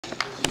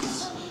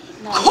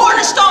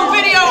Cornerstone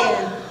Video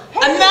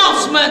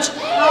Announcements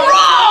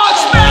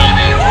rocks,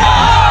 baby!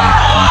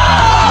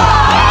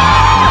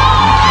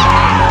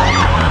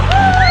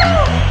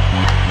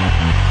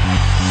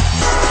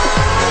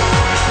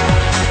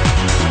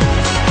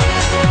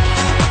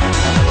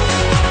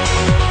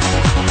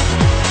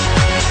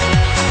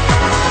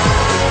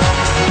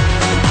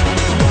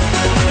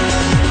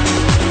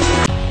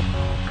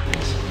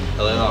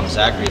 Hello, I'm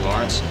Zachary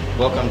Lawrence.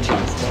 Welcome to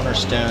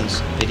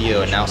Cornerstone's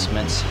Video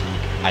Announcements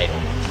Idol.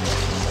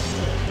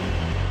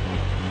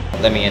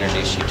 Let me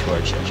introduce you to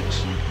our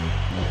judges.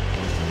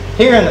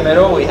 Here in the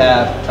middle we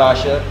have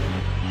Tasha,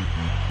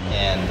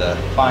 and the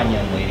fine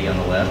young lady on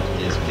the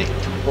left is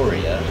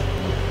Victoria.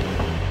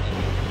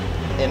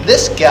 And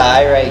this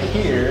guy right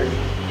here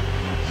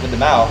with the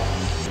mouth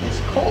is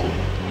Colton.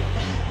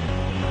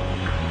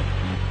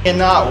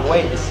 Cannot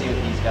wait to see what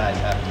these guys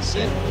have to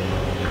say.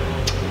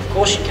 Of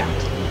course you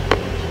can't.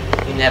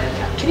 You never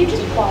can. Can you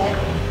just be quiet?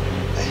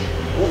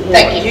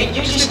 Thank you.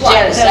 You're just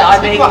jealous that I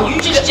make.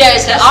 You're just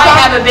jealous that I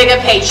have a bigger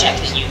paycheck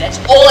than you. That's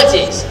all it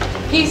is.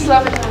 Peace,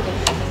 love, and hunger.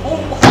 Oh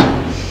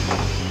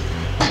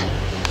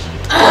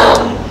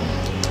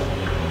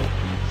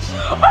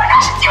my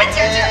gosh, it's you, it's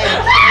you, it's you!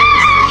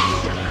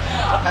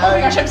 Oh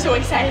my gosh, I'm so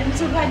excited. I'm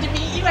so glad to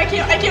meet you. I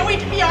can't wait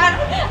to be on.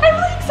 I'm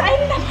really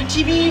excited. I'm on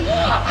TV.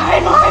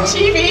 I'm on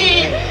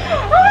TV.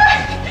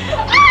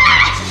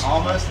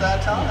 Almost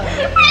that time.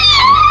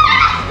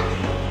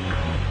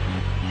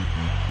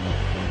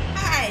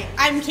 Hi,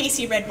 I'm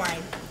Casey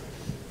Redwine.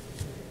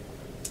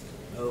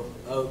 Oh,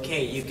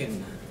 okay. You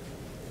can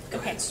go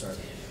ahead and start.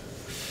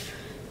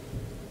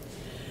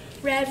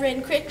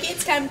 Reverend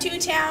Cricket's come to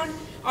town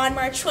on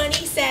March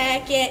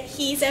 22nd.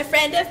 He's a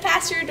friend of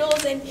Pastor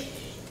Dole's and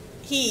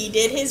he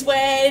did his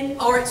wedding.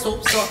 All right,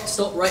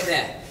 stop right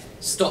there.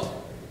 Stop.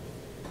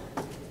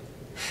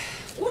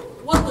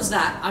 What was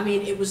that? I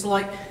mean, it was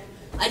like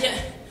I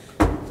don't.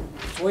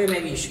 Victoria,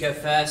 maybe you should go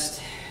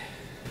first.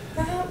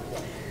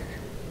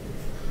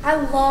 I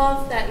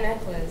love that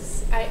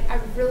necklace. I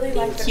really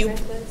like that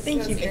necklace.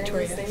 Thank you,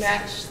 Victoria. They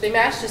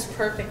match just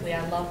perfectly.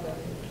 I love them.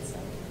 So.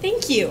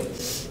 Thank you.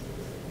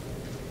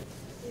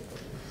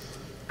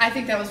 I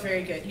think that was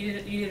very good.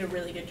 You did a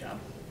really good job.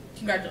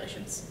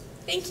 Congratulations.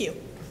 Thank you.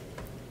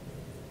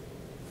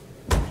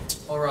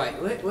 All right,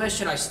 where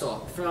should I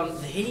start? From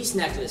the hideous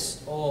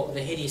necklace or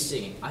the hideous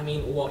singing? I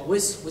mean, what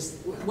was?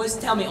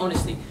 Tell me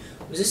honestly,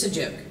 was this a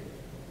joke?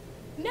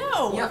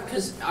 No. Yeah,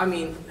 because I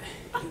mean,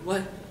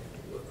 what?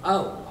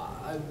 Oh,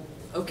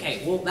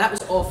 okay. Well, that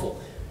was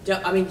awful.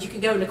 I mean, you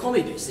could go in the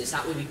comedy business.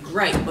 That would be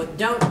great, but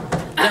don't.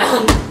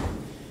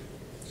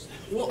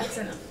 Well, It's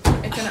enough.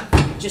 It's enough.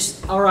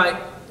 just all right.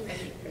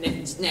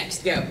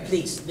 Next, go.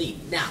 Please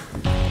leave now.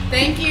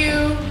 Thank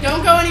you.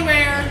 Don't go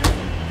anywhere.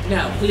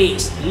 No,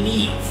 please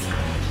leave.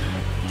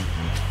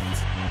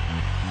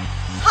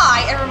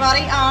 Hi,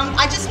 everybody.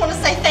 I just want to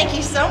say thank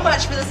you so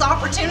much for this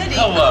opportunity.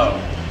 Hello,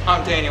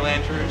 I'm Daniel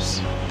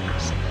Andrews.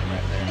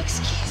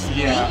 Excuse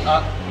me.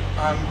 Yeah,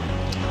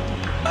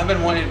 I've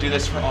been wanting to do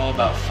this for all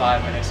about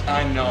 5 minutes.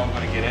 I know I'm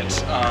going to get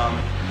it.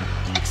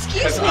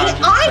 Excuse me.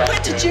 I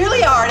went to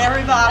Juilliard,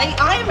 everybody.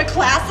 I am a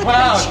classically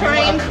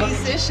trained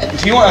musician.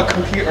 Do you want a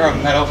cookie or a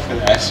medal for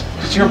that?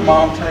 Did your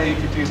mom tell you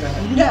you could do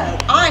that? No,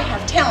 I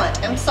have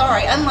talent. I'm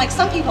sorry. Unlike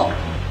some people.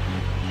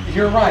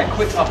 You're right.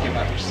 Quit talking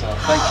about yourself.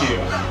 Thank you.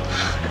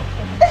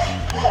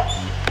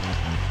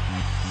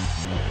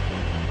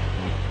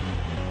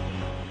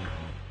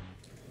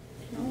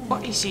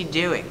 What is he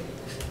doing?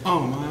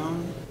 Oh, my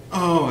own?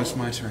 Oh, it's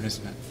my turn,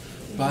 isn't it?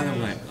 By the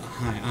way,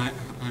 hi,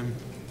 I'm...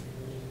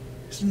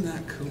 Isn't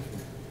that cool?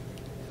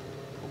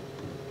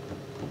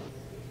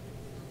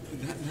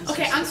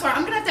 Okay, I'm sorry.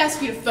 I'm gonna have to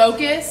ask you to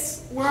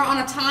focus. We're on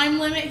a time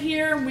limit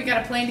here. We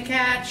got a plane to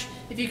catch.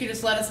 If you could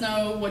just let us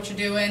know what you're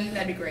doing,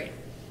 that'd be great.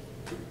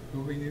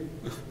 Who are you?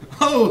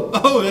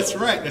 Oh, that's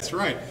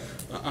right.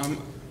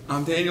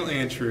 I'm Daniel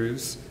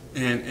Andrews,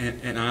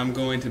 and I'm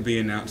going to be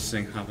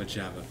announcing Hava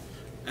Java.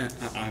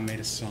 I made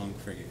a song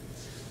for you.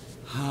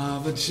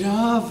 Hava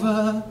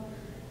Java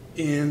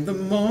in the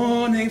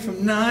morning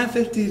from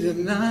 9:50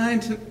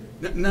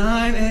 to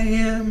 9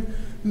 a.m.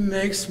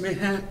 makes me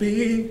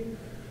happy.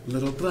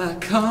 Little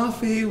black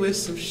coffee with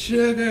some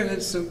sugar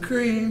and some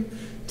cream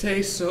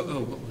tastes so. Oh,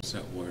 what was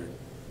that word?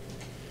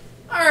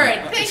 All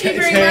right. Thank you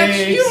very much.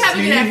 You have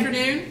a good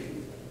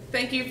afternoon.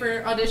 Thank you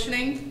for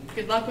auditioning.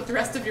 Good luck with the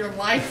rest of your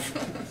life.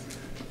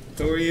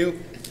 Who are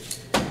you?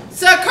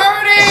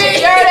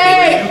 Security!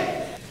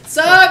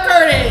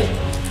 Security!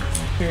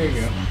 Here you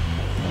go.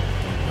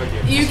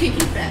 You can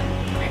keep that.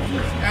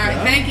 All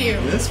right, thank you.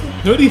 This one?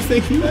 Who do you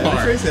think you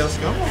are? Let's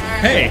go. All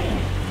right. Hey,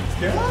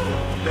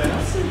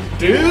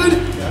 dude.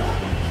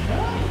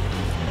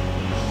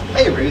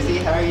 Hey Ruthie,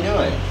 how are you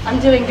doing? I'm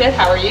doing good.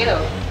 How are you?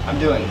 I'm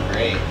doing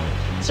great.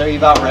 So are you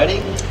about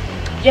ready?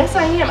 Yes,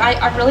 I am.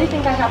 I really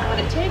think I have what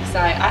it takes.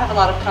 I have a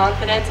lot of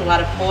confidence, a lot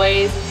of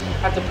poise.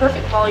 I have the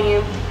perfect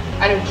volume.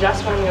 I know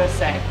just what I'm going to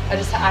say. I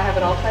have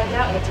it all planned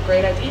out, and it's a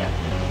great idea.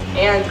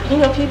 And you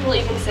know, people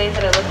even say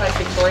that I look like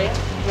Victoria.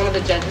 one of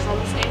the judges on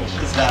the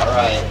stage. Is that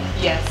right?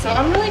 Yes, so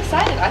I'm really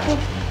excited. I think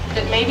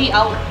that maybe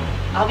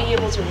I'll be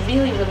able to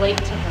really relate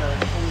to her.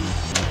 And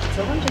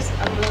so I'm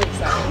really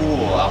excited.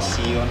 Cool, I'll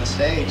see you on the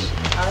stage.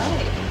 All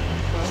right,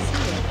 I'll see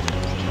you.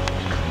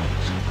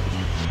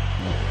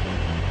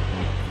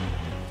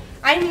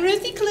 I'm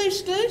Ruthie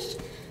Klushkush.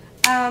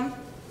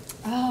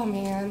 Oh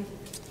man,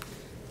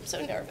 I'm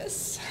so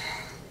nervous.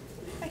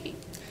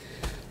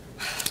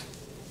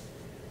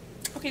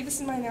 Okay,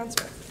 this is my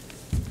announcement.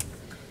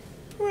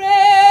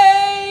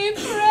 Pray,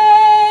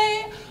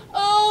 pray,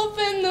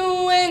 open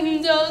the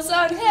windows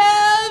of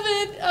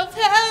heaven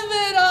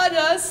on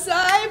us.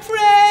 I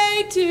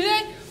pray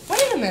today.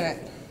 Wait a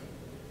minute.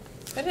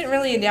 I didn't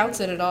really announce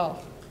it at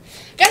all.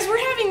 Guys, we're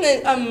having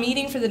a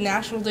meeting for the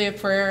National Day of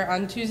Prayer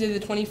on Tuesday the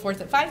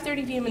 24th at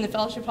 5:30 p.m. in the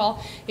Fellowship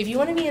Hall. If you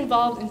want to be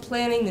involved in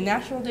planning the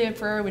National Day of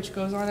Prayer, which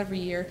goes on every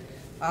year,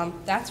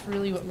 that's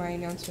really what my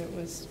announcement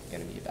was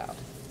going to be about.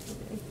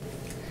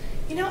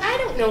 You know, I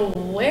don't know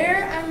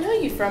where I know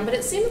you from, but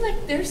it seems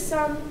like there's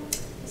some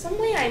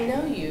way I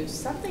know you.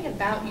 Something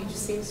about you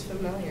just seems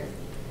familiar.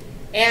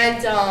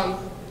 And,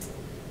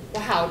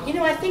 wow, you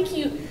know, I think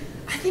you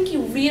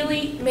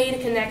really made a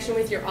connection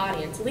with your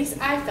audience. At least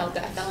I felt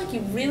that. I felt like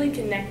you really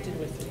connected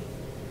with me.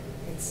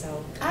 And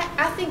so,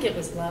 I think it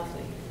was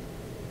lovely.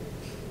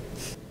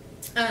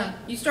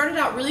 You started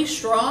out really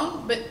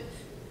strong, but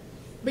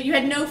you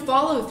had no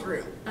follow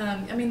through.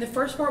 I mean, the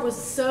first part was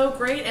so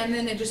great, and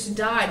then it just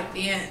died at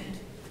the end.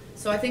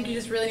 So I think you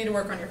just really need to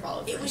work on your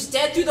follow through. It was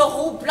dead through the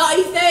whole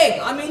bloody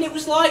thing. I mean, it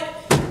was like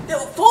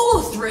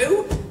follow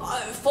through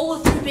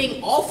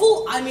being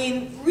awful. I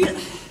mean,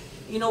 really.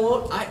 You know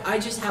what? I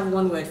just have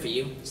one word for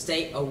you.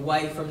 Stay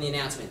away from the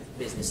announcement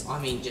business. I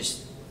mean,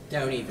 just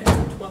don't even.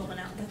 12 and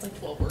out. That's like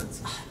 12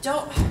 words.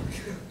 Don't.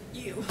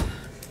 You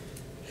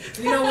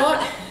know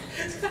what?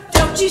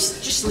 Don't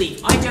just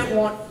leave. I don't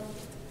want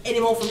any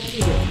more from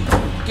either.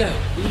 Go,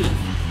 leave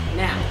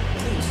now,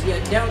 please.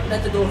 Yeah, don't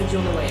let the door hit you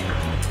on the way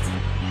out.